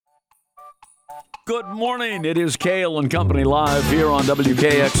Good morning. It is Cail and Company live here on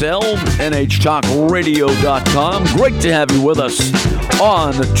WKXL, NHTalkRadio.com. Great to have you with us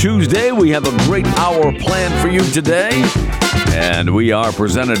on Tuesday. We have a great hour planned for you today. And we are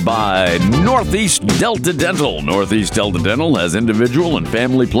presented by Northeast Delta Dental. Northeast Delta Dental has individual and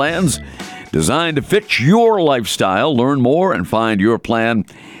family plans designed to fit your lifestyle. Learn more and find your plan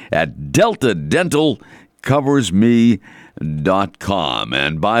at deltadentalcoversme.com.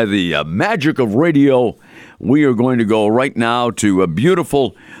 And by the magic of radio, we are going to go right now to a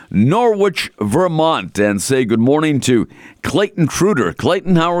beautiful Norwich, Vermont, and say good morning to Clayton Trutor.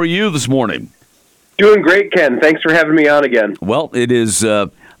 Clayton, how are you this morning? Doing great, Ken. Thanks for having me on again. Well, it is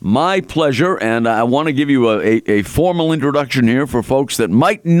my pleasure, and I want to give you a formal introduction here for folks that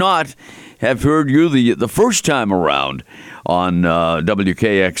might not have heard you the first time around on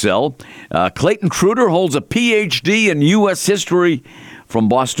WKXL. Clayton Trutor holds a Ph.D. in U.S. history from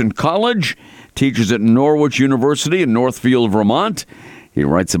Boston College, teaches at Norwich University in Northfield, Vermont. He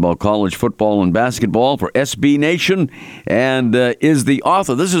writes about college football and basketball for SB Nation and is the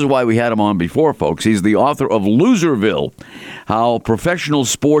author. This is why we had him on before, folks. He's the author of Loserville, How Professional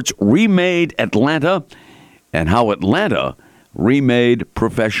Sports Remade Atlanta and How Atlanta Remade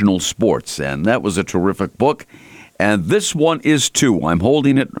Professional Sports. And that was a terrific book. And this one is too. I'm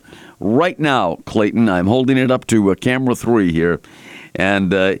holding it right now, Clayton. I'm holding it up to camera 3 here.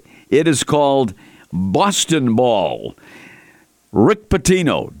 And it is called Boston Ball. Rick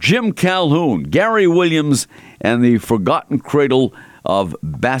Pitino, Jim Calhoun, Gary Williams, and the Forgotten Cradle of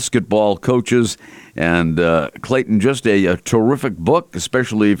Basketball Coaches. And Clayton, just a terrific book,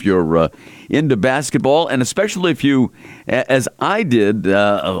 especially if you're into basketball, and especially if you, as I did,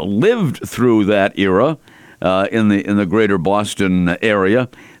 lived through that era in the greater Boston area.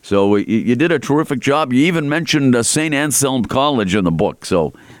 So you did a terrific job. You even mentioned St. Anselm College in the book.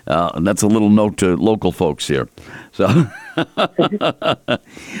 So that's a little note to local folks here. So,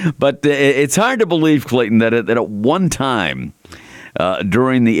 but it's hard to believe, Clayton, that at one time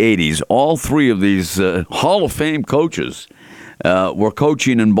during the 80s, all three of these Hall of Fame coaches were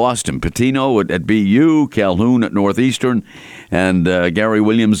coaching in Boston. Pitino at BU, Calhoun at Northeastern, and Gary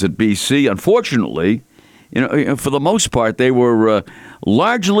Williams at BC. Unfortunately, for the most part, they were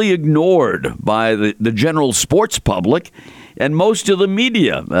largely ignored by the general sports public and most of the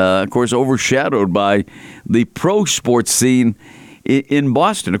media, of course, overshadowed by the pro sports scene in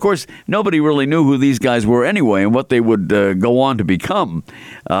Boston. Of course, nobody really knew who these guys were anyway and what they would go on to become.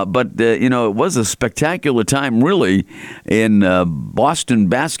 But it was a spectacular time, really, in Boston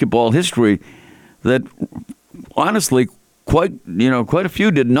basketball history that, honestly, quite a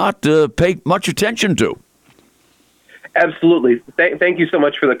few did not pay much attention to. Absolutely. Thank you so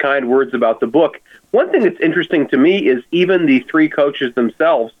much for the kind words about the book. One thing that's interesting to me is even the three coaches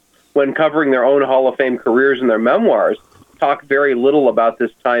themselves, when covering their own Hall of Fame careers and their memoirs, talk very little about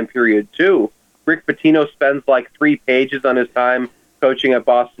this time period, too. Rick Pitino spends like 3 pages on his time coaching at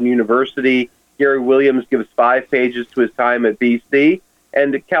Boston University. Gary Williams gives 5 pages to his time at BC.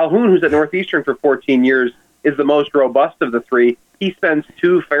 And Calhoun, who's at Northeastern for 14 years, is the most robust of the three. He spends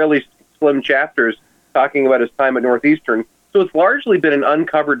 2 fairly slim chapters talking about his time at Northeastern. So it's largely been an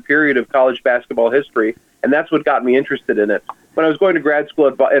uncovered period of college basketball history, and that's what got me interested in it. When I was going to grad school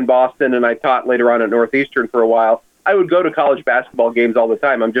in Boston, and I taught later on at Northeastern for a while, I would go to college basketball games all the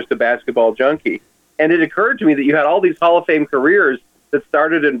time. I'm just a basketball junkie. And it occurred to me that you had all these Hall of Fame careers that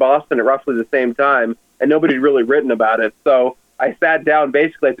started in Boston at roughly the same time, and nobody had really written about it. So I sat down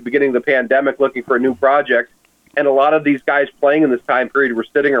basically at the beginning of the pandemic looking for a new project, and a lot of these guys playing in this time period were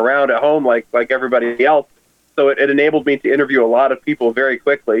sitting around at home like everybody else. So it enabled me to interview a lot of people very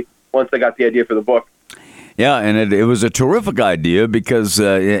quickly once I got the idea for the book. Yeah, and it was a terrific idea because,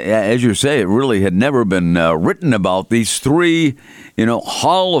 as you say, it really had never been written about. These three,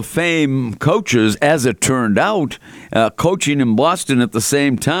 Hall of Fame coaches, as it turned out, coaching in Boston at the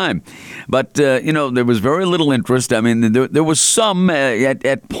same time. But, there was very little interest. I mean, there was some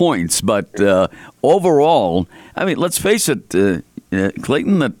at points, but overall, I mean, let's face it,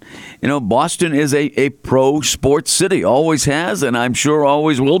 Clayton, that, Boston is a pro sports city, always has, and I'm sure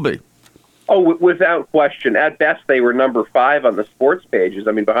always will be. Oh, without question. At best, they were number 5 on the sports pages.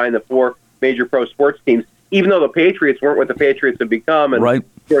 I mean, behind the 4 major pro sports teams, even though the Patriots weren't what the Patriots have become. And right.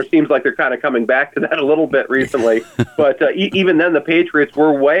 It seems like they're kind of coming back to that a little bit recently. But even then, the Patriots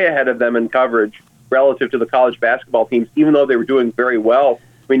were way ahead of them in coverage relative to the college basketball teams, even though they were doing very well.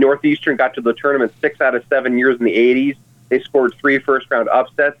 I mean, Northeastern got to the tournament 6 out of 7 years in the 80s. They scored 3 first-round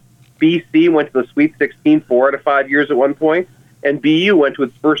upsets. BC went to the Sweet 16 4 out of 5 years at one point. And BU went to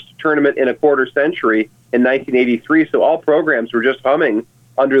its first tournament in a quarter century in 1983. So all programs were just humming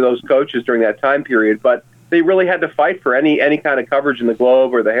under those coaches during that time period. But they really had to fight for any kind of coverage in the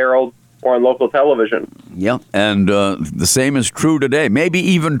Globe or the Herald or on local television. Yeah, and the same is true today. Maybe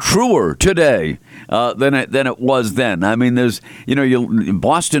even truer today than it was then. I mean, there's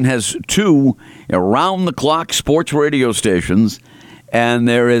Boston has 2 around-the-clock sports radio stations, and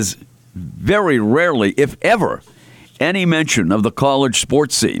there is very rarely, if ever, any mention of the college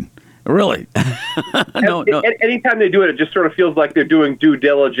sports scene. Really? No. Anytime they do it, it just sort of feels like they're doing due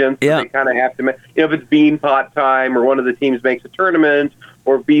diligence. Yeah. They kind of have to, if it's bean pot time or one of the teams makes a tournament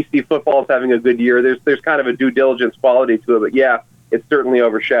or BC football is having a good year, there's kind of a due diligence quality to it. But yeah, it's certainly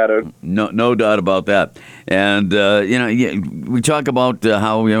overshadowed. No doubt about that. And we talk about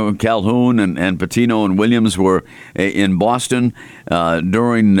how Calhoun and Pitino and Williams were in Boston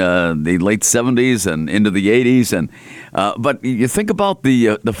during the late 70s and into the 80s, and but you think about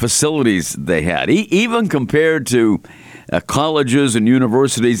the facilities they had, even compared to colleges and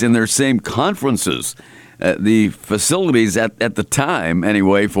universities in their same conferences. The facilities at the time,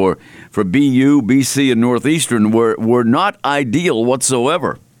 anyway, for BU, BC, and Northeastern were not ideal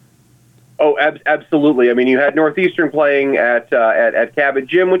whatsoever. Oh, absolutely. I mean, you had Northeastern playing at Cabot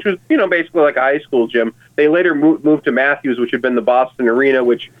Gym, which was basically like a high school gym. They later moved to Matthews, which had been the Boston Arena,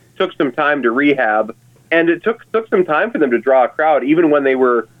 which took some time to rehab, and it took some time for them to draw a crowd. Even when they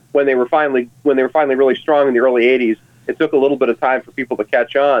were finally really strong in the early '80s, it took a little bit of time for people to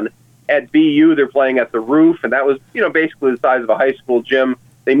catch on. At BU, they're playing at the Roof, and that was, basically the size of a high school gym.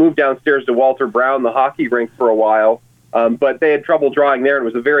 They moved downstairs to Walter Brown, the hockey rink, for a while, but they had trouble drawing there, and it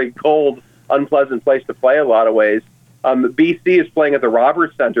was a very cold, unpleasant place to play a lot of ways. BC is playing at the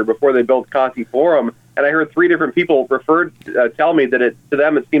Roberts Center before they built Conti Forum, and I heard 3 different people tell me that to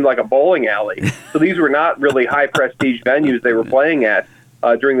them it seemed like a bowling alley. So these were not really high-prestige venues they were playing at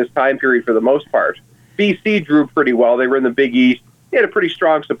during this time period for the most part. BC drew pretty well. They were in the Big East. They had a pretty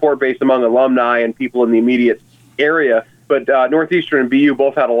strong support base among alumni and people in the immediate area, but Northeastern and BU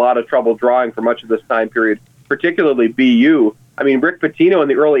both had a lot of trouble drawing for much of this time period, particularly BU. I mean, Rick Pitino in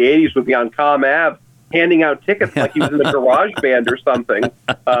the early 80s would be on Com Ave handing out tickets like he was in the garage band or something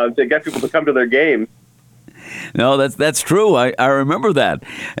to get people to come to their games. No, that's true. I remember that.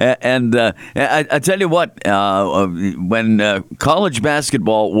 And I tell you what, when college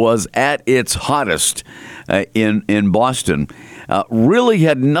basketball was at its hottest in Boston, really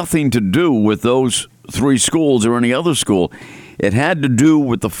had nothing to do with those 3 schools or any other school. It had to do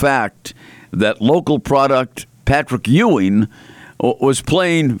with the fact that local product Patrick Ewing was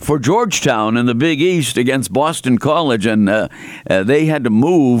playing for Georgetown in the Big East against Boston College, and they had to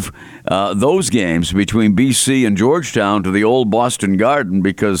move those games between BC and Georgetown to the old Boston Garden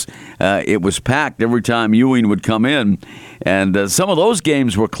because it was packed every time Ewing would come in. And some of those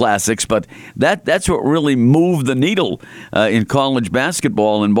games were classics, but that's what really moved the needle in college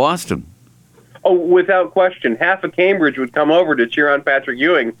basketball in Boston. Oh, without question. Half of Cambridge would come over to cheer on Patrick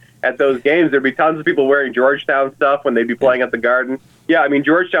Ewing at those games. There'd be tons of people wearing Georgetown stuff when they'd be playing at the Garden. Yeah, I mean,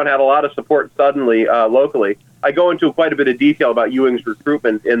 Georgetown had a lot of support suddenly locally. I go into quite a bit of detail about Ewing's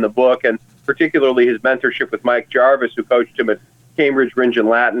recruitment in the book, and particularly his mentorship with Mike Jarvis, who coached him at Cambridge, Ringe, and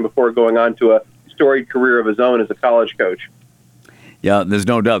Latin before going on to a storied career of his own as a college coach. Yeah, there's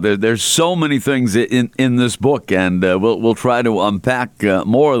no doubt. There's so many things in this book, and we'll try to unpack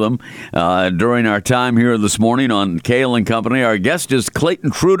more of them during our time here this morning on Cail and Company. Our guest is Clayton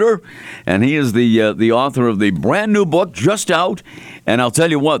Trutor, and he is the author of the brand new book just out. And I'll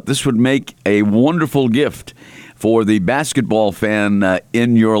tell you what, this would make a wonderful gift for the basketball fan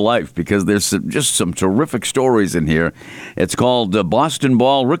in your life, because there's just some terrific stories in here. It's called Boston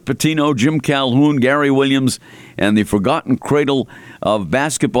Ball, Rick Pitino, Jim Calhoun, Gary Williams, and the Forgotten Cradle of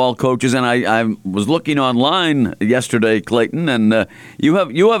Basketball Coaches. And I was looking online yesterday, Clayton, and you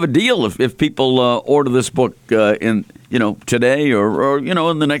have a deal if people order this book in today or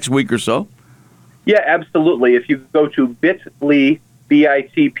in the next week or so. Yeah, absolutely. If you go to bit.ly,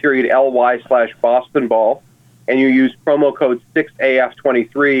 bit.ly/Boston Ball, and you use promo code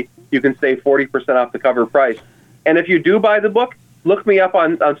 6AF23, you can save 40% off the cover price. And if you do buy the book, look me up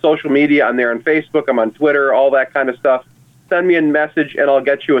on social media. I'm there on Facebook. I'm on Twitter, all that kind of stuff. Send me a message, and I'll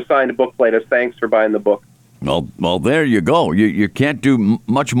get you a signed bookplate as thanks for buying the book. Well, there you go. You can't do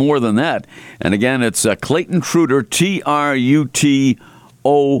much more than that. And again, it's Clayton Trutor,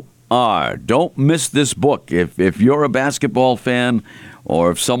 Trutor. Don't miss this book. If you're a basketball fan,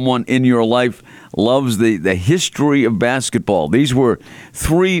 or if someone in your life loves the history of basketball. These were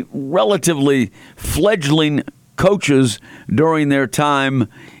 3 relatively fledgling coaches during their time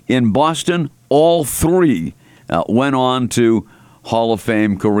in Boston. All 3 went on to Hall of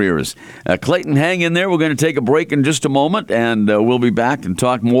Fame careers. Clayton, hang in there. We're going to take a break in just a moment, and we'll be back and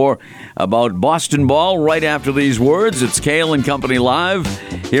talk more about Boston ball right after these words. It's Cail and Company Live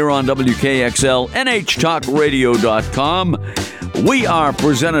here on WKXL, NHTalkRadio.com. We are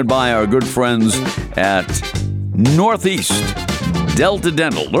presented by our good friends at Northeast Delta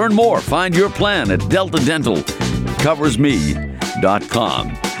Dental. Learn more. Find your plan at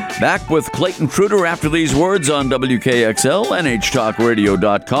deltadentalcoversme.com. Back with Clayton Trutor after these words on WKXL,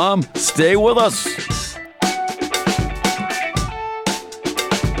 NHTalkRadio.com. Stay with us.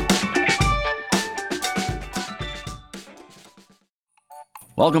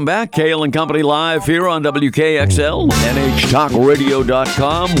 Welcome back. Cail and Company Live here on WKXL,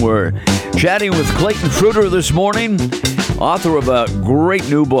 NHTalkRadio.com. We're chatting with Clayton Trutor this morning, author of a great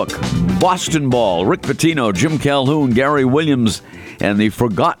new book, Boston Ball. Rick Pitino, Jim Calhoun, Gary Williams, and the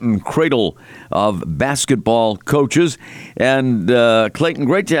forgotten cradle of basketball coaches. And Clayton,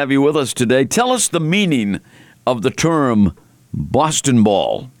 great to have you with us today. Tell us the meaning of the term Boston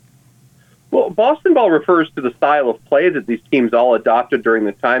Ball. Well, Boston Ball refers to the style of play that these teams all adopted during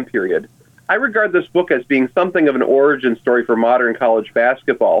the time period. I regard this book as being something of an origin story for modern college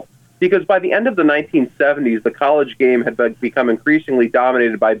basketball, because by the end of the 1970s, the college game had become increasingly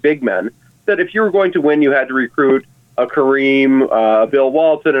dominated by big men, that if you were going to win, you had to recruit a Kareem, a Bill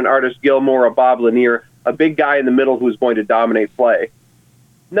Walton, an Artis Gilmore, a Bob Lanier, a big guy in the middle who was going to dominate play.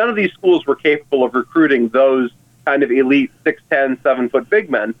 None of these schools were capable of recruiting those kind of elite 6'10", 7-foot big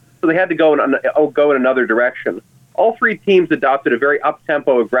men, so they had to go in another direction. All three teams adopted a very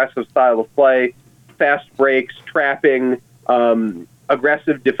up-tempo, aggressive style of play, fast breaks, trapping,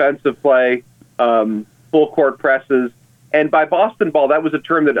 aggressive defensive play, full-court presses. And by Boston Ball, that was a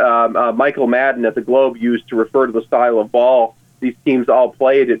term that Michael Madden at the Globe used to refer to the style of ball these teams all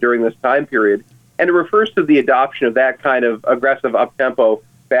played during this time period. And it refers to the adoption of that kind of aggressive, up-tempo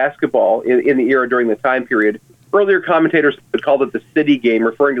basketball in the era during the time period. Earlier commentators had called it the city game,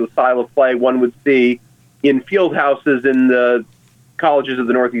 referring to the style of play one would see in field houses in the colleges of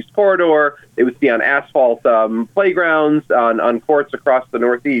the Northeast Corridor. They would see on asphalt playgrounds, on courts across the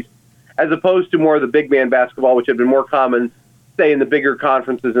Northeast, as opposed to more of the big man basketball, which had been more common, say, in the bigger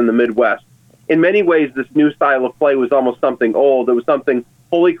conferences in the Midwest. In many ways, this new style of play was almost something old. It was something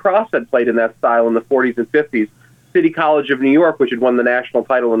Holy Cross had played in that style in the 40s and 50s. City College of New York, which had won the national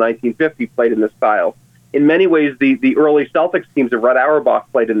title in 1950, played in this style. In many ways, the early Celtics teams of Red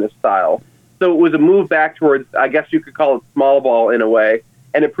Auerbach played in this style. So it was a move back towards, I guess you could call it small ball in a way,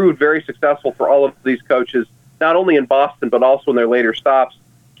 and it proved very successful for all of these coaches, not only in Boston, but also in their later stops.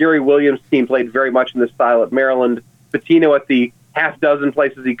 Gary Williams' team played very much in this style at Maryland. Pitino, at the half dozen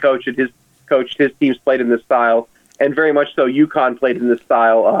places he coached, his teams played in this style, and very much so UConn played in this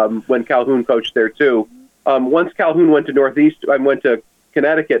style when Calhoun coached there too. Once Calhoun went to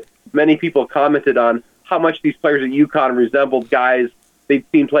Connecticut, many people commented on how much these players at UConn resembled guys they'd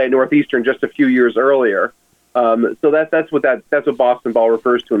seen play at Northeastern just a few years earlier. So that's what Boston Ball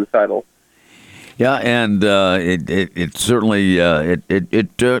refers to in the title. Yeah, and it certainly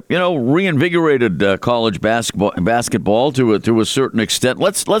reinvigorated college basketball to a certain extent.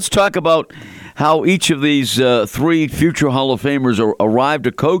 Let's talk about how each of these three future Hall of Famers arrived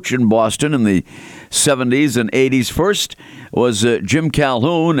to coach in Boston in the 70s and 80s. First was Jim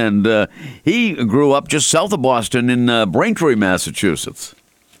Calhoun, and he grew up just south of Boston in Braintree, Massachusetts.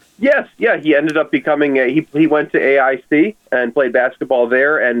 Yes, yeah, he ended up becoming he went to AIC and played basketball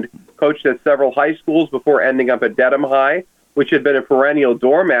there and coached at several high schools before ending up at Dedham High, which had been a perennial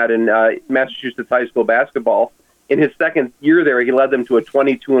doormat in Massachusetts high school basketball. In his second year there, he led them to a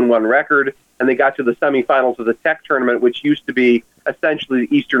 22-1 record, and they got to the semifinals of the Tech tournament, which used to be essentially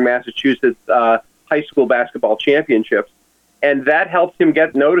the Eastern Massachusetts high school basketball championships. And that helped him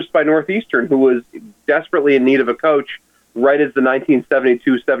get noticed by Northeastern, who was desperately in need of a coach right as the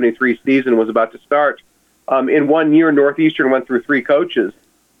 1972-73 season was about to start. In 1 year, Northeastern went through three coaches.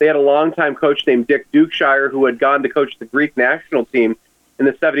 They had a longtime coach named Dick Dukeshire, who had gone to coach the Greek national team in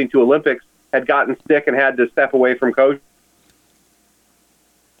the 72 Olympics, had gotten sick and had to step away from coaching.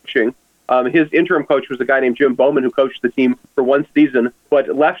 His interim coach was a guy named Jim Bowman, who coached the team for one season,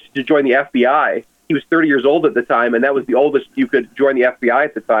 but left to join the FBI. He was 30 years old at the time, and that was the oldest you could join the FBI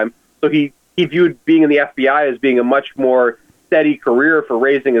at the time. So he viewed being in the FBI as being a much more steady career for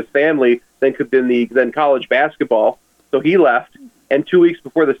raising his family than college basketball. So he left, and 2 weeks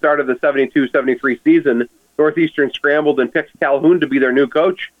before the start of the 72-73 season, Northeastern scrambled and picked Calhoun to be their new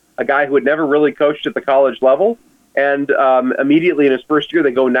coach, a guy who had never really coached at the college level. And immediately in his first year,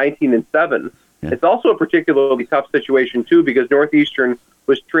 they go 19-7. Yeah. It's also a particularly tough situation, too, because Northeastern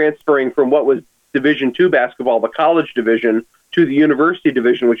was transferring from what was Division II basketball, the college division, to the university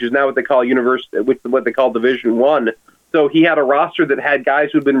division, which is now what they call Division I. So he had a roster that had guys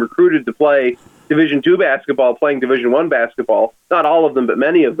who'd been recruited to play Division II basketball, playing Division I basketball, not all of them, but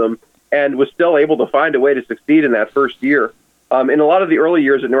many of them, and was still able to find a way to succeed in that first year. In a lot of the early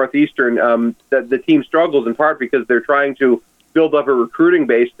years at Northeastern, the team struggles in part because they're trying to build up a recruiting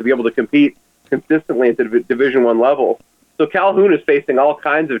base to be able to compete consistently at the Division I level. So Calhoun is facing all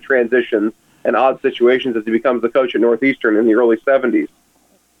kinds of transitions and odd situations as he becomes the coach at Northeastern in the early 70s.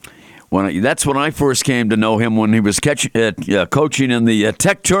 That's when I first came to know him, when he was coaching in the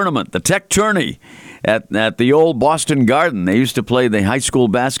Tech tournament, the Tech tourney at the old Boston Garden. They used to play the high school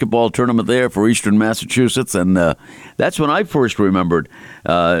basketball tournament there for Eastern Massachusetts, and that's when I first remembered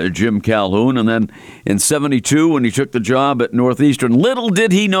Jim Calhoun. And then in '72, when he took the job at Northeastern, little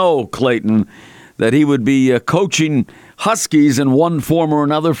did he know, Clayton, that he would be coaching Huskies in one form or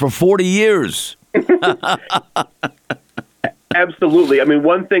another for 40 years. Absolutely. I mean,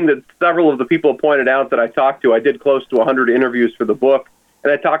 one thing that several of the people pointed out that I talked to, I did close to 100 interviews for the book,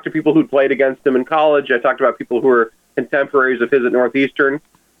 and I talked to people who'd played against him in college. I talked about people who were contemporaries of his at Northeastern.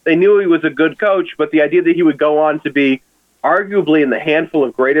 They knew he was a good coach, but the idea that he would go on to be arguably in the handful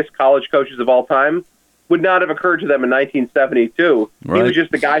of greatest college coaches of all time would not have occurred to them in 1972. Right. He was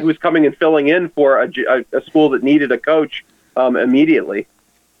just the guy who was coming and filling in for a school that needed a coach immediately.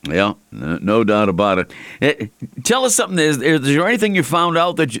 Yeah, no doubt about it. Tell us something. Is there anything you found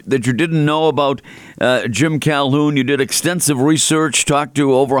out that you didn't know about Jim Calhoun? You did extensive research, talked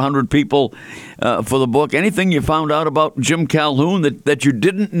to over 100 people for the book. Anything you found out about Jim Calhoun that you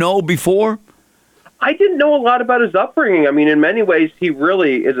didn't know before? I didn't know a lot about his upbringing. I mean, in many ways, he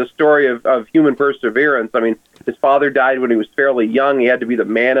really is a story of human perseverance. I mean, his father died when he was fairly young. He had to be the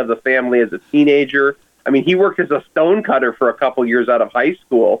man of the family as a teenager. I mean, he worked as a stone cutter for a couple years out of high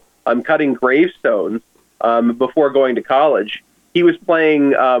school, cutting gravestones before going to college. He was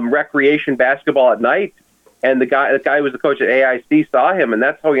playing recreation basketball at night, and the guy who was the coach at AIC saw him, and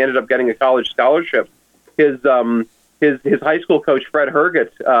that's how he ended up getting a college scholarship. His high school coach, Fred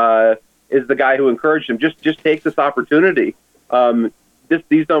Herget, is the guy who encouraged him, just take this opportunity.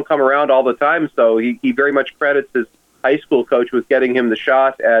 These don't come around all the time, so he very much credits his high school coach with getting him the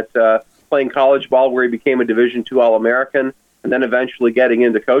shot at playing college ball, where he became a Division II All-American, and then eventually getting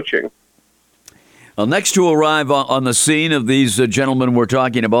into coaching. Well, next to arrive on the scene of these gentlemen we're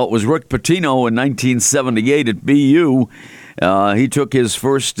talking about was Rick Pitino in 1978 at BU. He took his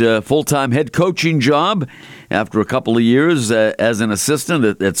first full-time head coaching job after a couple of years as an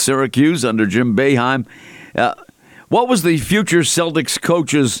assistant at Syracuse under Jim Boeheim. What was the future Celtics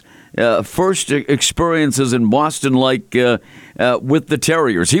coach's first experiences in Boston like with the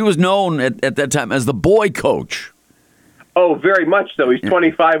Terriers? He was known at that time as the boy coach. Oh, very much so. He's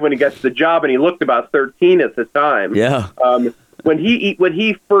 25 when he gets the job, and he looked about 13 at the time. Yeah. When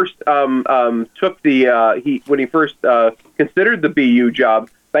he first considered the BU job,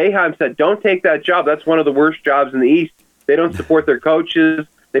 Boeheim said, "Don't take that job. That's one of the worst jobs in the East. They don't support their coaches.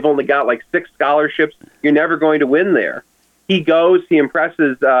 They've only got like 6 scholarships. You're never going to win there." He goes. He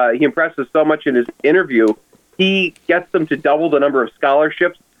impresses so much in his interview. He gets them to double the number of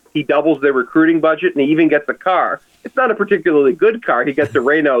scholarships. He doubles their recruiting budget, and he even gets a car. It's not a particularly good car. He gets a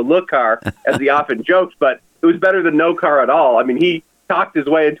Renault Le car, as he often jokes, but it was better than no car at all. I mean, he talked his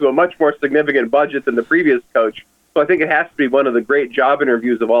way into a much more significant budget than the previous coach. So I think it has to be one of the great job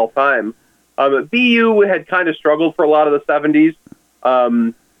interviews of all time. BU had kind of struggled for a lot of the 70s.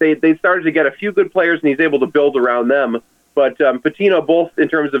 They started to get a few good players, and he's able to build around them. But Pitino, both in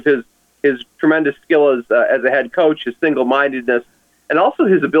terms of his tremendous skill as a head coach, his single-mindedness, and also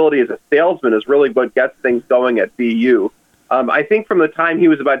his ability as a salesman is really what gets things going at BU. I think from the time he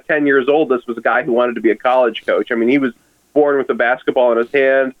was about 10 years old, this was a guy who wanted to be a college coach. I mean, he was born with a basketball in his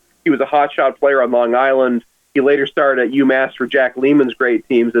hand. He was a hotshot player on Long Island. He later started at UMass for Jack Lehman's great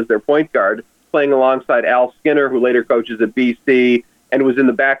teams as their point guard, playing alongside Al Skinner, who later coaches at BC, and was in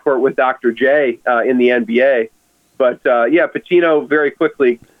the backcourt with Dr. J in the NBA. But, Pitino very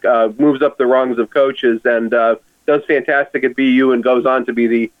quickly moves up the rungs of coaches and does fantastic at BU and goes on to be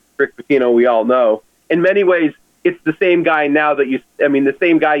the Rick Pitino we all know. In many ways, it's the same guy now the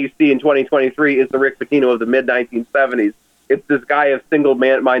same guy you see in 2023 is the Rick Pitino of the mid-1970s. It's this guy of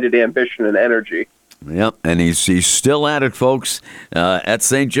single-minded ambition and energy. Yep, and he's still at it, folks, at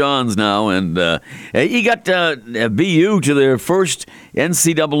St. John's now. And he got BU to their first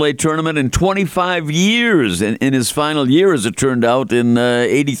NCAA tournament in 25 years in his final year, as it turned out, in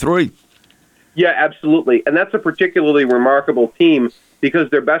 83. Yeah, absolutely. And that's a particularly remarkable team because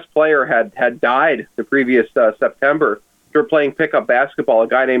their best player had died the previous September. playing pickup basketball, a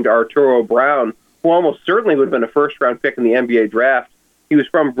guy named Arturo Brown, who almost certainly would have been a first-round pick in the NBA draft. He was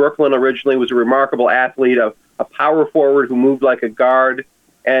from Brooklyn originally, was a remarkable athlete, a power forward who moved like a guard,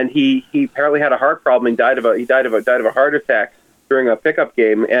 and he apparently had a heart problem and died of a heart attack during a pickup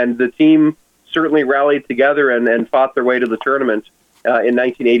game. And the team certainly rallied together and fought their way to the tournament in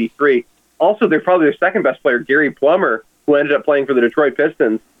 1983. Also, they're probably their second best player, Gary Plummer, who ended up playing for the Detroit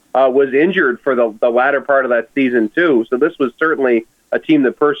Pistons, was injured for the latter part of that season too. So this was certainly a team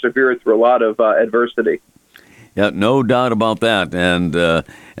that persevered through a lot of adversity. Yeah, no doubt about that. And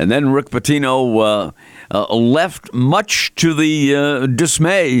then Rick Pitino left, much to the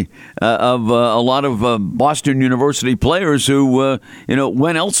dismay of a lot of Boston University players who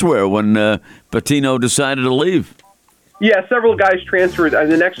went elsewhere when Pitino decided to leave. Yeah, several guys transferred.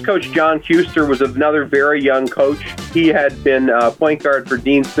 The next coach, John Kuster, was another very young coach. He had been point guard for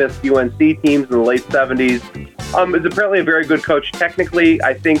Dean Smith's UNC teams in the late 70s. Is apparently a very good coach. Technically,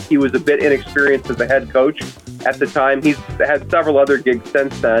 I think he was a bit inexperienced as a head coach at the time. He's had several other gigs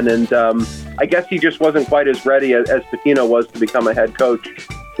since then, and I guess he just wasn't quite as ready as Pitino was to become a head coach.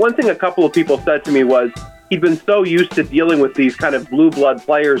 One thing a couple of people said to me was he'd been so used to dealing with these kind of blue blood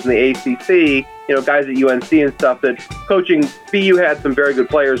players in the ACC, guys at UNC and stuff, that coaching BU had some very good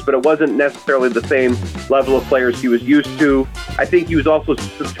players, but it wasn't necessarily the same level of players he was used to. I think he was also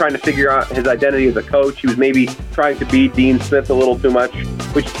trying to figure out his identity as a coach. He was maybe trying to be Dean Smith a little too much,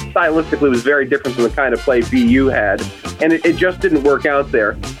 which stylistically was very different from the kind of play BU had. And it just didn't work out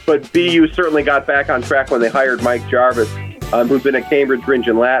there. But BU certainly got back on track when they hired Mike Jarvis, who'd been at Cambridge, Ringe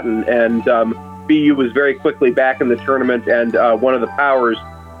and Latin, and BU was very quickly back in the tournament and one of the powers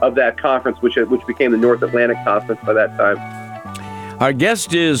of that conference, which became the North Atlantic Conference by that time. Our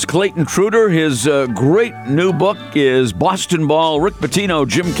guest is Clayton Trutor. His great new book is Boston Ball, Rick Pitino,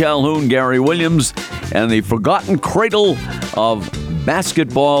 Jim Calhoun, Gary Williams, and the Forgotten Cradle of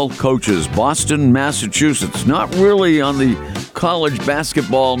Basketball Coaches, Boston, Massachusetts. Not really on the college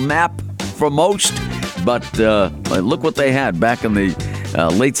basketball map for most, but look what they had back in the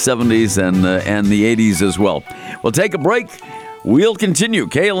late 70s and the 80s as well. We'll take a break. We'll continue.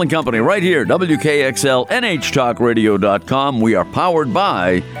 Cail and Company right here, WKXL, NHTalkRadio.com. We are powered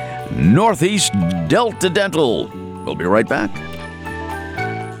by Northeast Delta Dental. We'll be right back.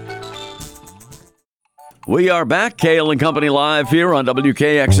 We are back, Cail and Company live here on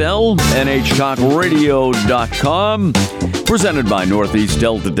WKXL, NHTalkRadio.com, presented by Northeast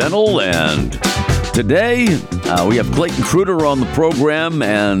Delta Dental. And today, we have Clayton Trutor on the program,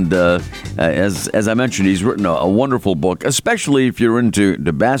 and as I mentioned, he's written a wonderful book, especially if you're into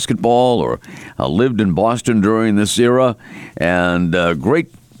basketball or lived in Boston during this era, and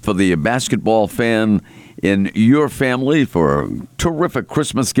great for the basketball fan in your family for a terrific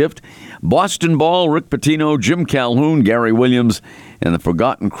Christmas gift. Boston Ball, Rick Pitino, Jim Calhoun, Gary Williams, and the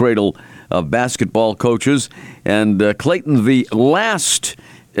Forgotten Cradle of Basketball Coaches. And Clayton, the last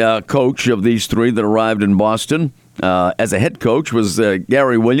coach of these three that arrived in Boston as a head coach was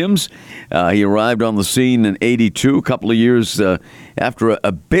Gary Williams. He arrived on the scene in '82, a couple of years after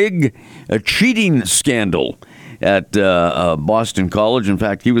a big cheating scandal at Boston College. In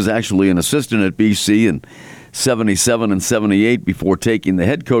fact, he was actually an assistant at BC in '77 and '78 before taking the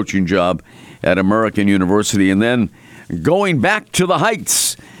head coaching job at American University and then going back to the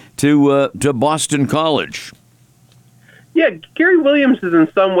Heights to Boston College. Yeah, Gary Williams is in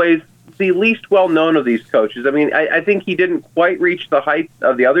some ways the least well-known of these coaches. I mean, I think he didn't quite reach the heights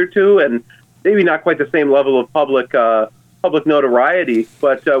of the other two, and maybe not quite the same level of public notoriety.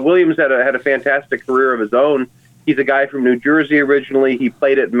 But Williams had a fantastic career of his own. He's a guy from New Jersey originally. He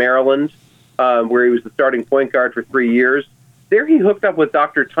played at Maryland, where he was the starting point guard for 3 years. There he hooked up with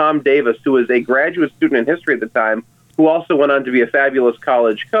Dr. Tom Davis, who was a graduate student in history at the time, who also went on to be a fabulous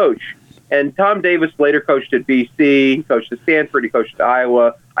college coach. And Tom Davis later coached at BC, he coached at Stanford, he coached at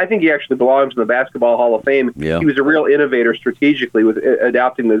Iowa. I think he actually belongs in the Basketball Hall of Fame. Yeah. He was a real innovator strategically with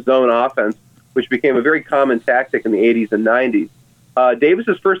adapting the zone offense, which became a very common tactic in the 80s and 90s.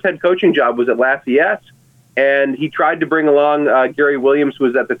 Davis's first head coaching job was at Lafayette, and he tried to bring along Gary Williams, who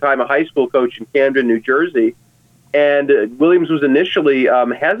was at the time a high school coach in Camden, New Jersey. And Williams was initially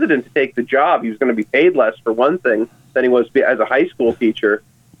hesitant to take the job. He was going to be paid less, for one thing, than he was as a high school teacher.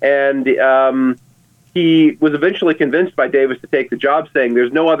 And he was eventually convinced by Davis to take the job, saying,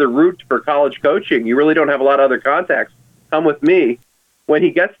 there's no other route for college coaching. You really don't have a lot of other contacts. Come with me. When he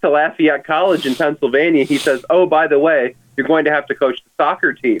gets to Lafayette College in Pennsylvania, he says, oh, by the way, you're going to have to coach the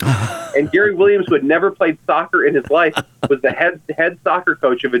soccer team. And Gary Williams, who had never played soccer in his life, was the head soccer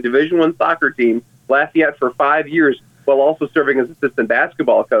coach of a Division I soccer team, Lafayette, for 5 years, while also serving as assistant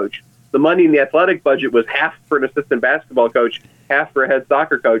basketball coach. the money in the athletic budget was half for an assistant basketball coach, half for a head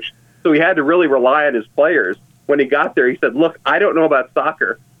soccer coach. So he had to really rely on his players. When he got there, he said, look, I don't know about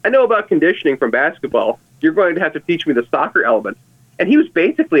soccer. I know about conditioning from basketball. You're going to have to teach me the soccer element. And he was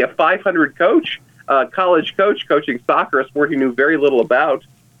basically a 500 coach, college coach, coaching soccer, a sport he knew very little about,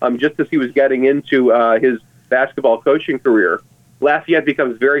 just as he was getting into his basketball coaching career. Lafayette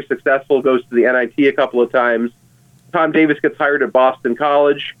becomes very successful, goes to the NIT a couple of times. Tom Davis gets hired at Boston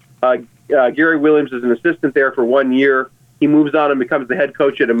College. Gary Williams is an assistant there for 1 year. He moves on and becomes the head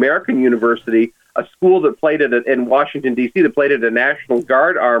coach at American University, a school that played in Washington, D.C., that played at a National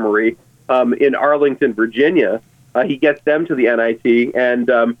Guard armory in Arlington, Virginia. He gets them to the NIT,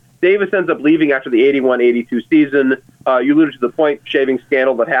 and Davis ends up leaving after the 81-82 season. You alluded to the point shaving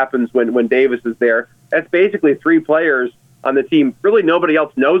scandal that happens when Davis is there. That's basically 3 players on the team. Really nobody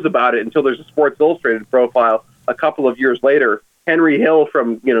else knows about it until there's a Sports Illustrated profile a couple of years later. Henry Hill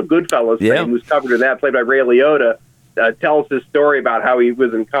from Goodfellas fame, who's covered in that, played by Ray Liotta, tells his story about how he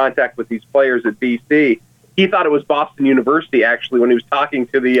was in contact with these players at BC. He thought it was Boston University, actually, when he was talking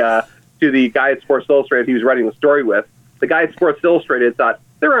to the guy at Sports Illustrated he was writing the story with. The guy at Sports Illustrated thought,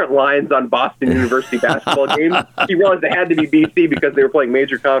 there aren't lines on Boston University basketball games. He realized it had to be BC because they were playing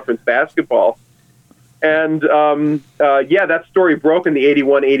major conference basketball. And, that story broke in the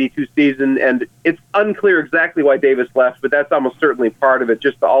 81-82 season, and it's unclear exactly why Davis left, but that's almost certainly part of it,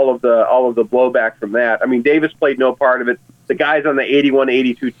 just all of the blowback from that. I mean, Davis played no part of it. The guys on the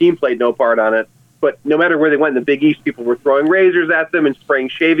 81-82 team played no part on it. But no matter where they went in the Big East, people were throwing razors at them and spraying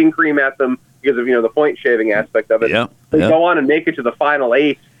shaving cream at them because of the point shaving aspect of it. They go on and make it to the Final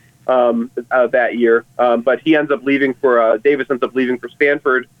 8 that year, but he ends up leaving Davis ends up leaving for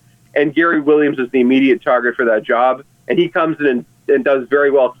Stanford, and Gary Williams is the immediate target for that job, and he comes in and does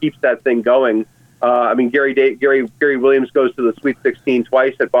very well, keeps that thing going. Gary Williams goes to the Sweet 16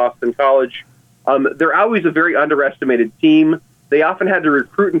 twice at Boston College. They're always a very underestimated team. They often had to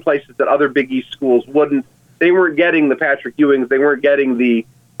recruit in places that other Big East schools wouldn't. They weren't getting the Patrick Ewings. They weren't getting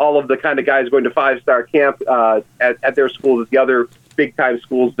all of the kind of guys going to five-star camp at their schools as the other big-time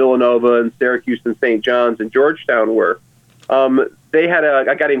schools, Villanova and Syracuse and St. John's and Georgetown were. They had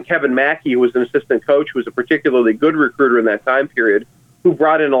a guy named Kevin Mackey, who was an assistant coach, who was a particularly good recruiter in that time period, who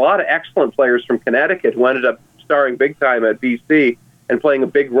brought in a lot of excellent players from Connecticut who ended up starring big time at BC and playing a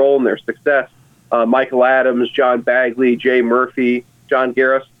big role in their success. Michael Adams, John Bagley, Jay Murphy, John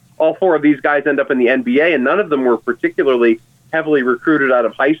Garris. All 4 of these guys end up in the NBA, and none of them were particularly heavily recruited out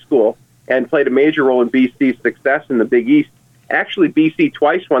of high school and played a major role in BC's success in the Big East. Actually, BC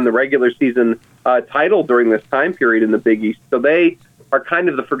twice won the regular season title during this time period in the Big East. So they are kind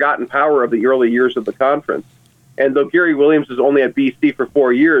of the forgotten power of the early years of the conference. And though Gary Williams was only at BC for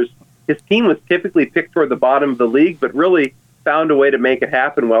 4 years, his team was typically picked toward the bottom of the league, but really found a way to make it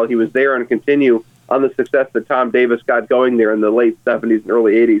happen while he was there and continue on the success that Tom Davis got going there in the late 70s and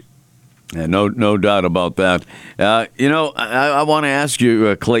early 80s. Yeah, no doubt about that. I want to ask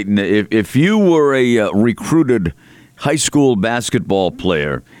you, Clayton, if you were a recruited high school basketball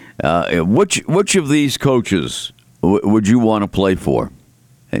player, which of these coaches would you want to play for?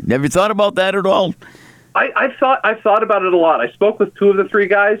 Have you thought about that at all? I've thought about it a lot. I spoke with 2 of the 3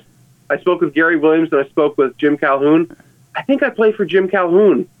 guys. I spoke with Gary Williams and I spoke with Jim Calhoun. I think I play for Jim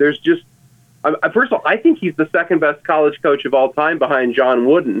Calhoun. There's just, first of all, I think he's the second best college coach of all time behind John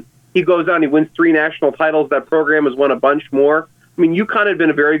Wooden. He goes on, he wins 3 national titles. That program has won a bunch more. I mean, UConn had been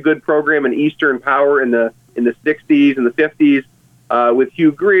a very good program in Eastern Power in the 60s and the 50s with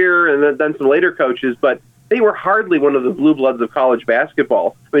Hugh Greer and then some later coaches, but they were hardly one of the blue bloods of college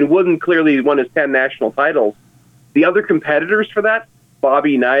basketball. I mean, Wooden clearly won his 10 national titles. The other competitors for that,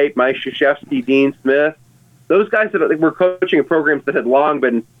 Bobby Knight, Mike Krzyzewski, Dean Smith, those guys that were coaching in programs that had long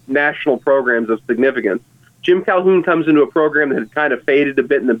been national programs of significance. Jim Calhoun comes into a program that had kind of faded a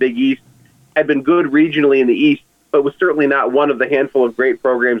bit in the Big East, had been good regionally in the East, but was certainly not one of the handful of great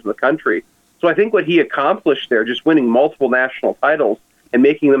programs in the country. So I think what he accomplished there, just winning multiple national titles and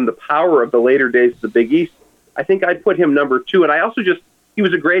making them the power of the later days of the Big East, I think I'd put him number 2. And I also he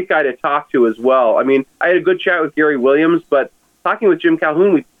was a great guy to talk to as well. I mean, I had a good chat with Gary Williams, but talking with Jim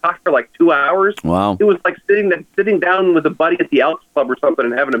Calhoun, we talked for like 2 hours. Wow. It was like sitting down with a buddy at the Elks Club or something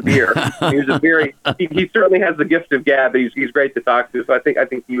and having a beer. He was he certainly has the gift of gab, but he's great to talk to. So I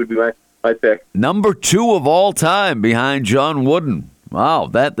think he would be my pick. Number 2 of all time behind John Wooden. Wow,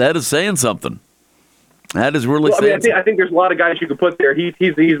 that is saying something. That is really saying something. I think there's a lot of guys you could put there.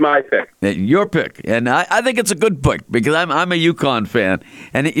 He's my pick. Your pick, and I think it's a good pick because I'm a UConn fan,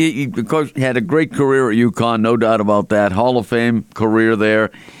 and he of course had a great career at UConn, no doubt about that. Hall of Fame career there.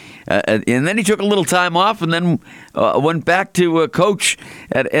 and then he took a little time off, and then went back to coach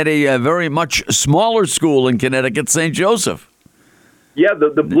at a very much smaller school in Connecticut, St. Joseph. Yeah,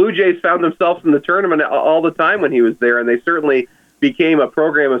 the Blue Jays found themselves in the tournament all the time when he was there, and they certainly became a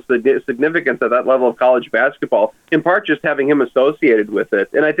program of significance at that level of college basketball, in part just having him associated with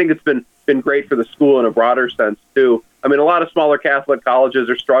it. And I think it's been great for the school in a broader sense, too. I mean, a lot of smaller Catholic colleges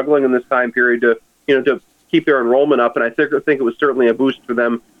are struggling in this time period to keep their enrollment up, and I think it was certainly a boost for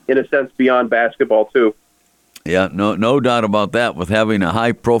them in a sense beyond basketball, too. Yeah, no doubt about that. With having a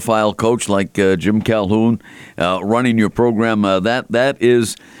high-profile coach like Jim Calhoun running your program, that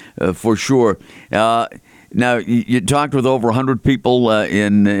is for sure. Now, you talked with over 100 people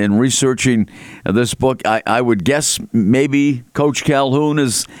in researching this book. I would guess maybe Coach Calhoun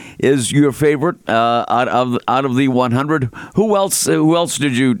is your favorite out of the 100. Who else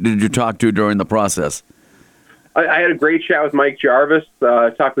did you talk to during the process? I had a great chat with Mike Jarvis.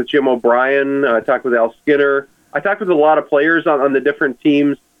 I talked with Jim O'Brien. I talked with Al Skinner. I talked with a lot of players on the different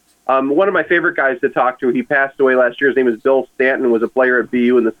teams. One of my favorite guys to talk to, he passed away last year. His name is Bill Stanton, was a player at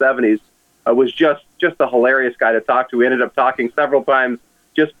BU in the 70s. Was just a hilarious guy to talk to. We ended up talking several times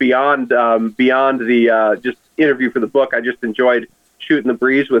just beyond the just interview for the book. I just enjoyed shooting the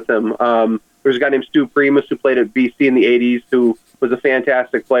breeze with him. There's a guy named Stu Primus who played at BC in the 80s who was a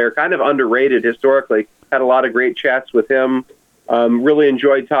fantastic player, kind of underrated historically. Had a lot of great chats with him. Really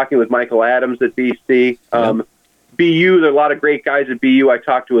enjoyed talking with Michael Adams at BC. BU, there are a lot of great guys at BU I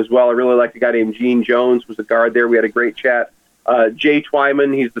talked to as well. I really liked a guy named Gene Jones, was a guard there. We had a great chat. Jay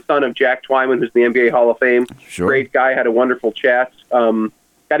Twyman, he's the son of Jack Twyman, who's in the NBA Hall of Fame. Sure. Great guy, had a wonderful chat.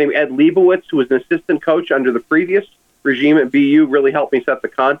 Guy named Ed Leibowitz, who was an assistant coach under the previous regime at BU, really helped me set the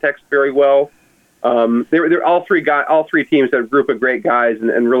context very well. They're all three teams had a group of great guys,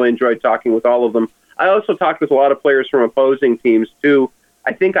 and really enjoyed talking with all of them. I also talked with a lot of players from opposing teams, too.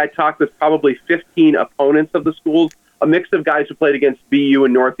 I think I talked with probably 15 opponents of the schools, a mix of guys who played against BU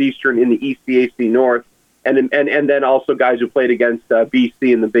and Northeastern in the ECAC North, and then also guys who played against BC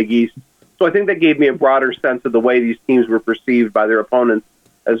in the Big East. So I think that gave me a broader sense of the way these teams were perceived by their opponents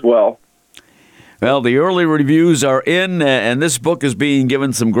as well. Well, the early reviews are in, and this book is being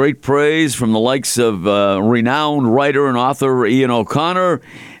given some great praise from the likes of renowned writer and author Ian O'Connor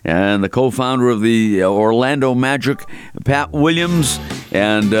and the co-founder of the Orlando Magic, Pat Williams.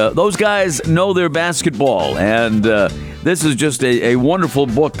 And those guys know their basketball. And this is just a wonderful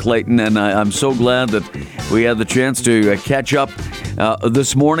book, Clayton, and I'm so glad that we had the chance to catch up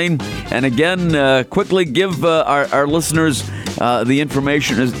this morning. And again, quickly give our listeners the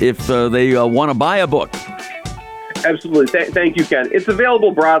information if they want to buy a book. Absolutely. Thank you, Ken. It's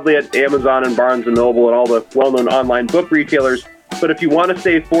available broadly at Amazon and Barnes & Noble and all the well-known online book retailers. But if you want to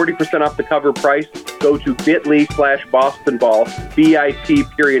save 40% off the cover price, go to bit.ly/BostonBall,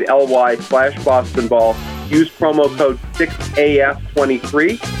 bit.ly/BostonBall. Use promo code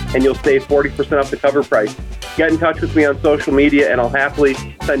 6AF23, and you'll save 40% off the cover price. Get in touch with me on social media, and I'll happily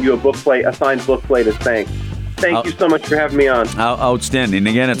send you a signed book plate as thanks. Thank you so much for having me on. Outstanding.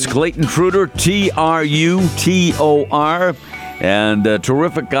 Again, it's Clayton Trutor, Trutor, and a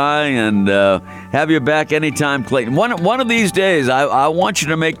terrific guy, and have you back anytime, Clayton. One of these days, I want you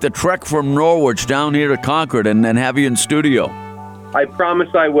to make the trek from Norwich down here to Concord and have you in studio. I promise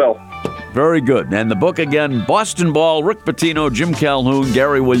I will. Very good. And the book again, Boston Ball, Rick Pitino, Jim Calhoun,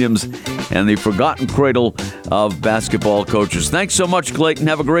 Gary Williams, and the Forgotten Cradle of Basketball Coaches. Thanks so much, Clayton.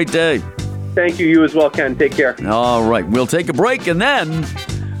 Have a great day. Thank you. You as well, Ken. Take care. All right. We'll take a break, and then,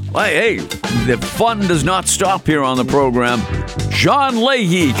 hey, the fun does not stop here on the program. John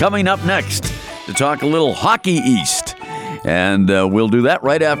Leahy coming up next to talk a little Hockey East. And we'll do that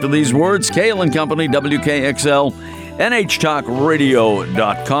right after these words. Cail and Company, WKXL,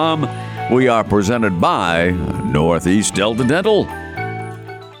 NHTalkRadio.com. We are presented by Northeast Delta Dental.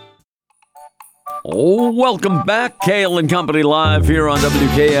 Welcome back. Cail and Company live here on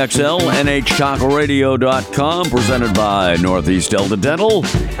WKXL, NHTalkRadio.com, presented by Northeast Delta Dental.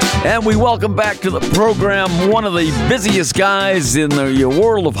 And we welcome back to the program one of the busiest guys in the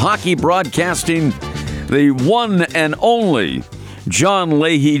world of hockey broadcasting, the one and only John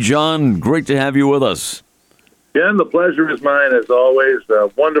Leahy. John, great to have you with us. Ken, the pleasure is mine, as always.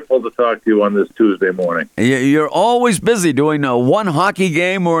 Wonderful to talk to you on this Tuesday morning. You're always busy doing one hockey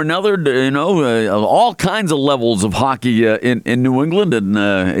game or another, all kinds of levels of hockey in New England,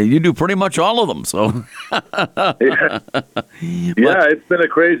 and you do pretty much all of them. So, yeah, it's been a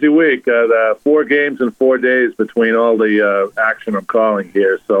crazy week. 4 games in 4 days between all the action I'm calling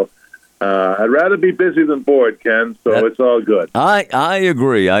here. So I'd rather be busy than bored, Ken, so it's all good. I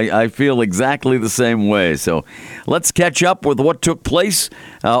agree. I feel exactly the same way. So let's catch up with what took place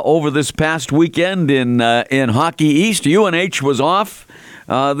over this past weekend in Hockey East. UNH was off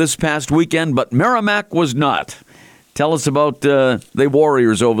this past weekend, but Merrimack was not. Tell us about the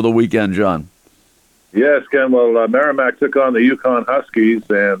Warriors over the weekend, John. Yes, Ken. Well, Merrimack took on the Yukon Huskies,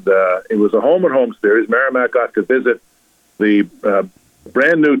 and it was a home-and-home series. Merrimack got to visit the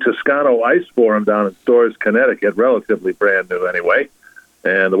brand-new Toscano Ice Forum down in Storrs, Connecticut, relatively brand new anyway.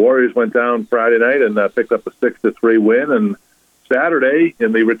 And the Warriors went down Friday night and picked up a 6-3 win. And Saturday,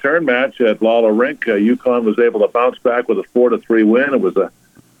 in the return match at Lawler Rink, Yukon was able to bounce back with a 4-3 win. It was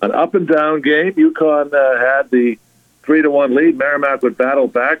an up-and-down game. Yukon had the 3-1 lead. Merrimack would battle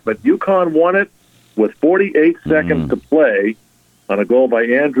back, but Yukon won it with 48 seconds to play on a goal by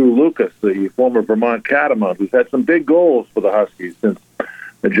Andrew Lucas, the former Vermont Catamount, who's had some big goals for the Huskies since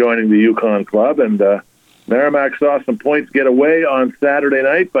joining the Yukon club. And Merrimack saw some points get away on Saturday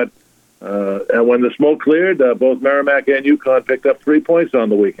night, but and when the smoke cleared, both Merrimack and Yukon picked up 3 points on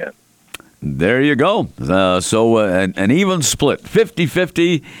the weekend. There you go. So an even split,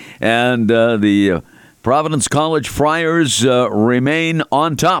 50-50, and the Providence College Friars remain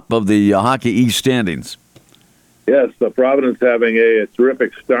on top of the Hockey East standings. Yes, Providence having a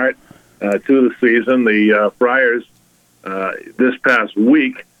terrific start to the season. The Friars this past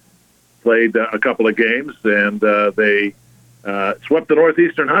week played a couple of games, and they swept the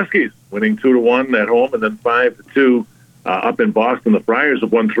Northeastern Huskies, winning 2-1 at home, and then 5-2 up in Boston. The Friars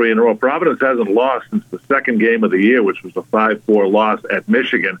have won 3 in a row. Providence hasn't lost since the second game of the year, which was a 5-4 loss at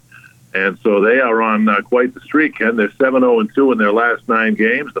Michigan. And so they are on quite the streak, and they're 7-0-2 in their last 9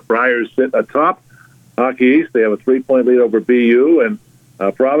 games. The Friars sit atop Hockey East. They have a 3-point lead over BU,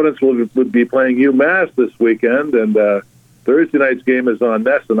 and Providence would be playing UMass this weekend, and Thursday night's game is on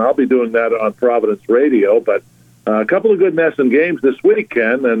Nesson. I'll be doing that on Providence Radio, but a couple of good Nesson games this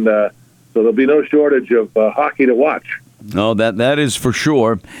weekend, and so there'll be no shortage of hockey to watch. No, that is for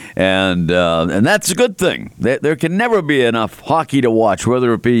sure, and that's a good thing. There can never be enough hockey to watch,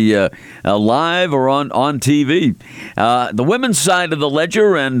 whether it be live or on TV. The women's side of the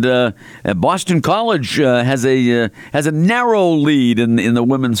ledger, and Boston College has a narrow lead in the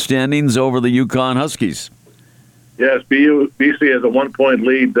women's standings over the Yukon Huskies. Yes, BC has a 1-point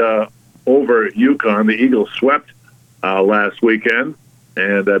lead over Yukon. The Eagles swept last weekend.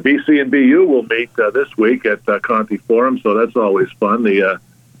 And BC and BU will meet this week at Conti Forum, so that's always fun. The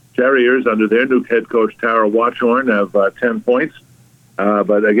Terriers, under their new head coach Tara Watchorn, have 10 points.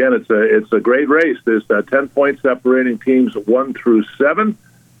 But again, it's a great race. There's 10 points separating teams 1 through 7,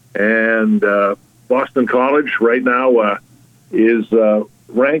 and Boston College right now is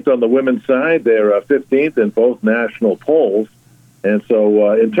ranked on the women's side. They're 15th in both national polls, and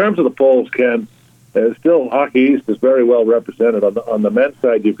so in terms of the polls, Ken. Still, Hockey East is very well represented. On the men's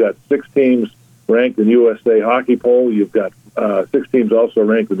side, you've got 6 teams ranked in USA Hockey Poll. You've got 6 teams also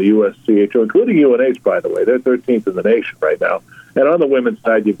ranked in the USCHO, including UNH, by the way. They're 13th in the nation right now. And on the women's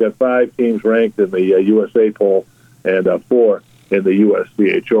side, you've got 5 teams ranked in the USA Poll and 4 in the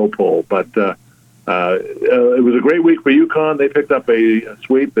USCHO Poll. But it was a great week for Yukon. They picked up a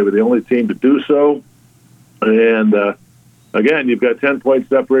sweep. They were the only team to do so. And again, you've got 10 points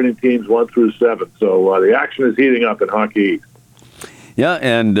separating teams 1 through 7. So the action is heating up in Hockey East. Yeah,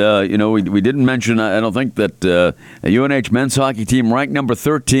 and, we didn't mention, I don't think, that UNH men's hockey team ranked number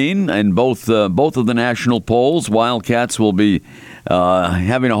 13 in both of the national polls. Wildcats will be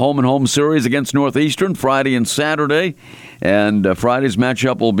having a home-and-home series against Northeastern Friday and Saturday. And Friday's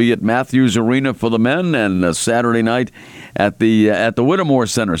matchup will be at Matthews Arena for the men, and Saturday night at the Whittemore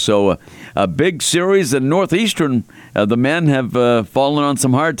Center. So a big series. And Northeastern, the men have fallen on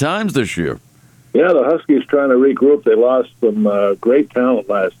some hard times this year. Yeah, the Huskies trying to regroup. They lost some great talent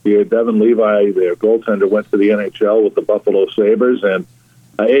last year. Devin Leahy, their goaltender, went to the NHL with the Buffalo Sabres, and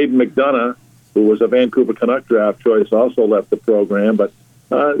Aiden McDonough, who was a Vancouver Canuck draft choice, also left the program. But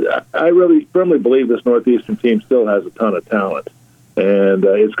I really firmly believe this Northeastern team still has a ton of talent, and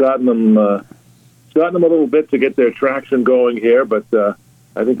it's gotten them a little bit to get their traction going here. But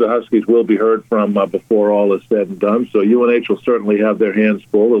I think the Huskies will be heard from before all is said and done. So UNH will certainly have their hands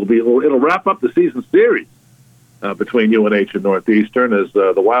full. It'll wrap up the season series between UNH and Northeastern, as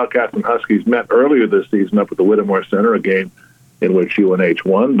the Wildcats and Huskies met earlier this season up at the Whittemore Center, a game in which UNH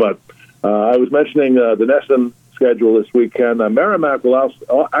won. But I was mentioning the Nesson schedule this weekend. Merrimack will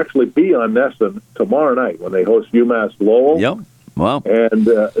actually be on Nesson tomorrow night when they host UMass Lowell. Yep. Wow. And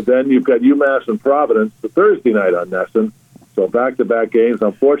then you've got UMass and Providence the Thursday night on Nesson. So back-to-back games.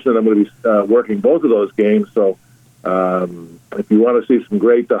 Unfortunately, I'm going to be working both of those games. So if you want to see some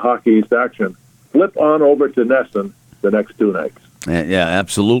great Hockey East action, flip on over to Nesson the next 2 nights. Yeah,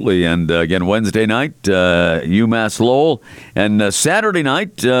 absolutely. And again, Wednesday night, UMass Lowell, and Saturday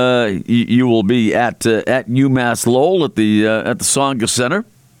night you will be at UMass Lowell at the Tsonga Center.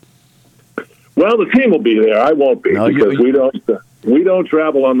 Well, the team will be there. I won't be because we don't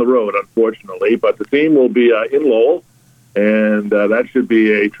travel on the road, unfortunately. But the team will be in Lowell, and that should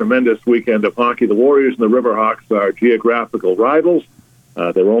be a tremendous weekend of hockey. The Warriors and the Riverhawks are geographical rivals.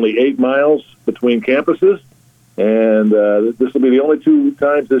 There are only 8 miles between campuses. And this will be the only 2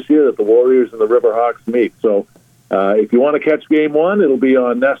 times this year that the Warriors and the Riverhawks meet. So if you want to catch Game 1, it'll be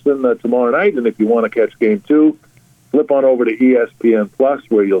on Nesson tomorrow night. And if you want to catch Game 2, flip on over to ESPN Plus,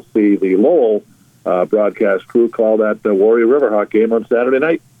 where you'll see the Lowell broadcast crew call that the Warrior Riverhawk game on Saturday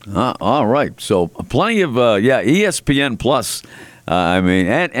night. All right. So plenty of, ESPN Plus, and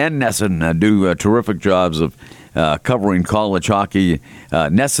Nesson do terrific jobs of covering college hockey.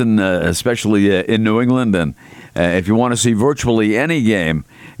 Nesson, especially in New England, and if you want to see virtually any game,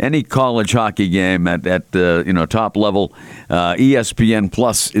 any college hockey game at top level, ESPN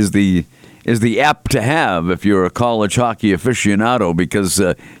Plus is the app to have if you're a college hockey aficionado, because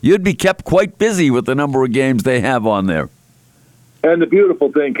you'd be kept quite busy with the number of games they have on there. And the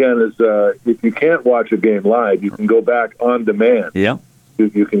beautiful thing, Ken, is if you can't watch a game live, you can go back on demand. Yeah,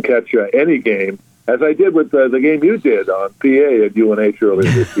 you can catch any game, as I did with the game you did on PA at UNH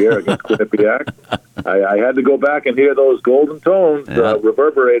earlier this year against Quinnipiac. I had to go back and hear those golden tones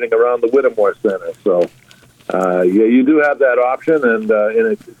reverberating around the Whittemore Center. So, you do have that option, and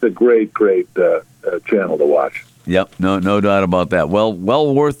it's a great channel to watch. Yep, no doubt about that. Well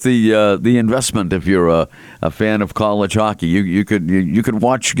worth the investment if you're a fan of college hockey. You could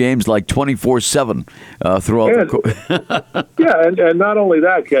watch games like 24/7 throughout the. Yeah, and not only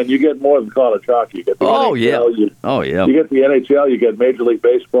that, Ken, you get more than college hockey. You get the NHL, you get the NHL, you get Major League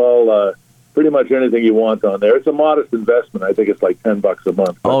Baseball. Pretty much anything you want on there. It's a modest investment. I think it's like $10 a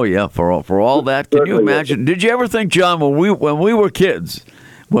month. Oh yeah, for all that. Can you imagine? Did you ever think, John, when we were kids?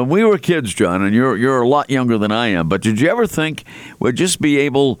 When we were kids, John, and you're a lot younger than I am, but did you ever think we'd just be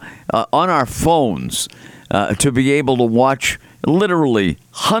able, on our phones, to be able to watch literally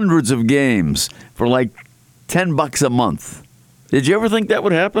hundreds of games for like $10 a month? Did you ever think that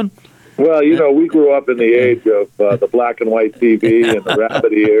would happen? Well, we grew up in the age of the black and white TV and the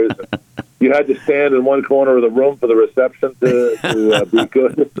rabbit ears. You had to stand in one corner of the room for the reception to be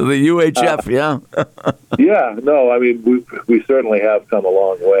good. The UHF, yeah. Yeah, no, I mean, we certainly have come a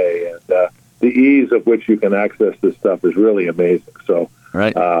long way, and the ease of which you can access this stuff is really amazing. So,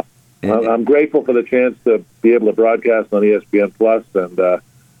 right. I'm grateful for the chance to be able to broadcast on ESPN Plus, and the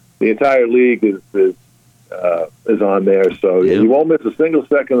entire league is on there, so you won't miss a single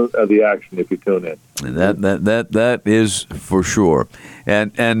second of the action if you tune in. That is for sure.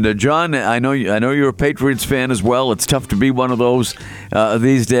 And John, I know you're a Patriots fan as well. It's tough to be one of those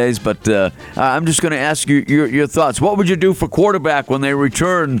these days, but I'm just going to ask you your thoughts. What would you do for quarterback when they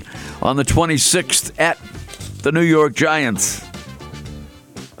return on the 26th at the New York Giants?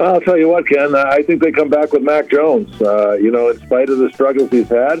 I'll tell you what, Ken. I think they come back with Mac Jones. In spite of the struggles he's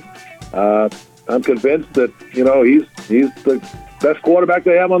had. I'm convinced that he's the best quarterback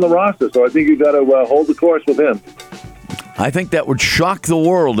they have on the roster. So I think you got to hold the course with him. I think that would shock the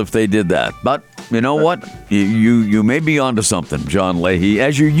world if they did that. But you know what? You may be onto something, John Leahy,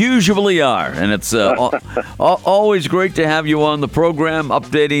 as you usually are. And it's always great to have you on the program,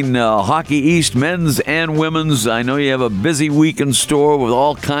 updating Hockey East, men's and women's. I know you have a busy week in store with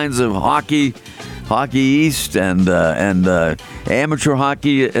all kinds of Hockey East and amateur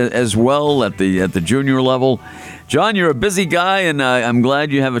hockey as well at the junior level. John, you're a busy guy, and I'm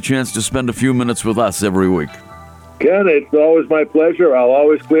glad you have a chance to spend a few minutes with us every week. Ken, it's always my pleasure. I'll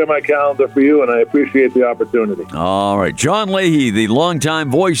always clear my calendar for you, and I appreciate the opportunity. All right. John Leahy, the longtime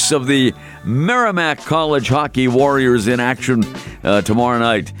voice of the Merrimack College Hockey Warriors in action tomorrow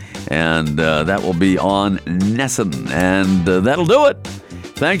night, and that will be on Nesson, and that'll do it.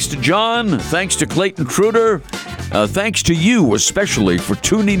 Thanks to John. Thanks to Clayton Trutor. Thanks to you especially for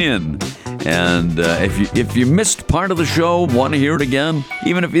tuning in. And if you missed part of the show, want to hear it again,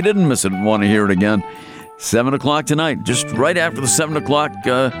 even if you didn't miss it and want to hear it again, 7 o'clock tonight, just right after the 7 o'clock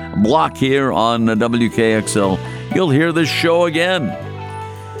block here on WKXL, you'll hear this show again.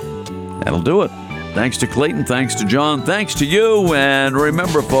 That'll do it. Thanks to Clayton. Thanks to John. Thanks to you. And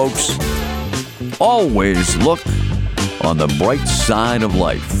remember, folks, always look on the bright side of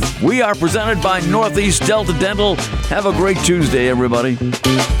life. We are presented by Northeast Delta Dental. Have a great Tuesday, everybody.